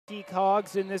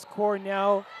Cogs in this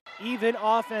Cornell even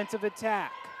offensive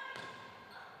attack.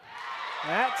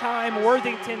 That time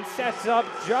Worthington sets up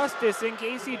Justice in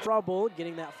case he trouble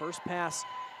getting that first pass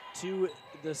to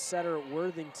the setter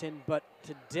Worthington, but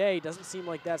today doesn't seem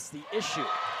like that's the issue.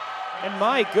 And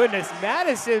my goodness,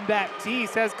 Madison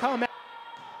Baptiste has come out.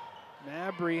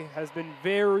 Mabry has been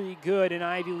very good in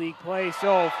Ivy League play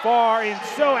so far, and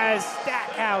so has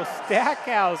Stackhouse.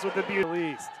 Stackhouse with the beautiful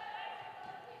least.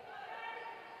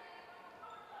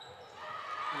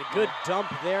 And a good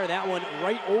dump there, that one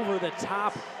right over the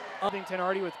top. Worthington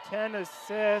already with 10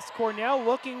 assists. Cornell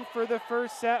looking for the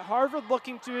first set. Harvard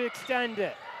looking to extend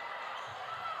it.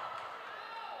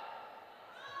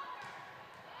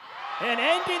 And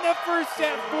ending the first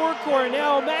set for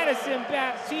Cornell, Madison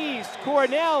Baptiste.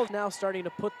 Cornell now starting to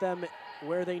put them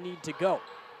where they need to go.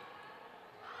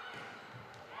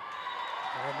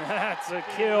 And that's a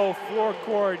kill for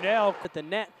Cornell. At the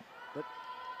net, but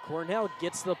Cornell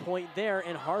gets the point there,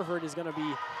 and Harvard is going to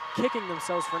be kicking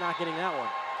themselves for not getting that one.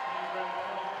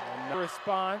 And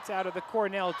response out of the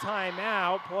Cornell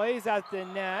timeout, plays at the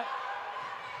net.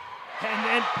 And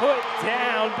then put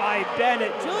down by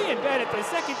Bennett. Julian Bennett, the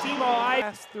second team all-I.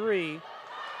 Last three.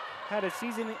 Had a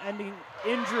season-ending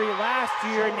injury last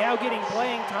year, now getting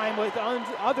playing time with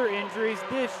other injuries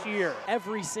this year.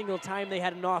 Every single time they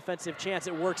had an offensive chance,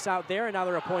 it works out there, and now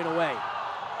they're a point away.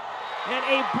 And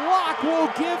a block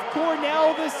will give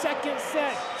Cornell the second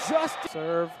set. Just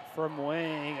serve from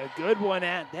Wang, a good one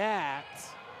at that.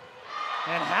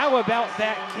 And how about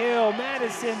that kill?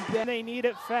 Madison, they need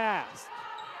it fast.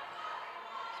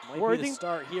 Might be the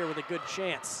start here with a good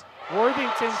chance.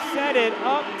 Worthington set it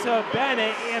up to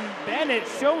Bennett, and Bennett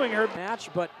showing her match,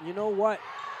 but you know what?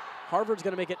 Harvard's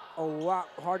going to make it a lot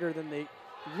harder than they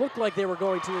looked like they were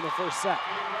going to in the first set.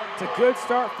 It's a good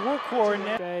start for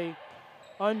Cornell. Stay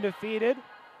undefeated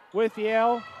with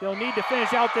Yale. They'll need to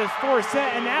finish out this fourth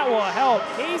set, and that will help.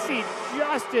 Casey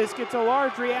Justice gets a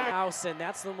large reaction. And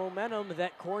that's the momentum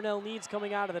that Cornell needs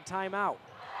coming out of the timeout.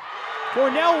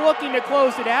 Cornell looking to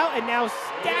close it out, and now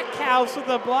Stackhouse with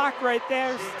a block right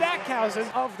there. Stackhouse is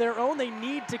of their own. They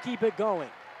need to keep it going.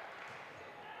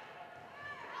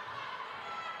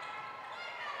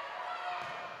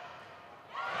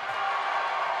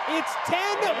 It's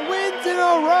 10 wins in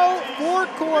a row for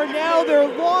Cornell, their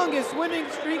longest winning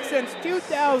streak since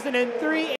 2003.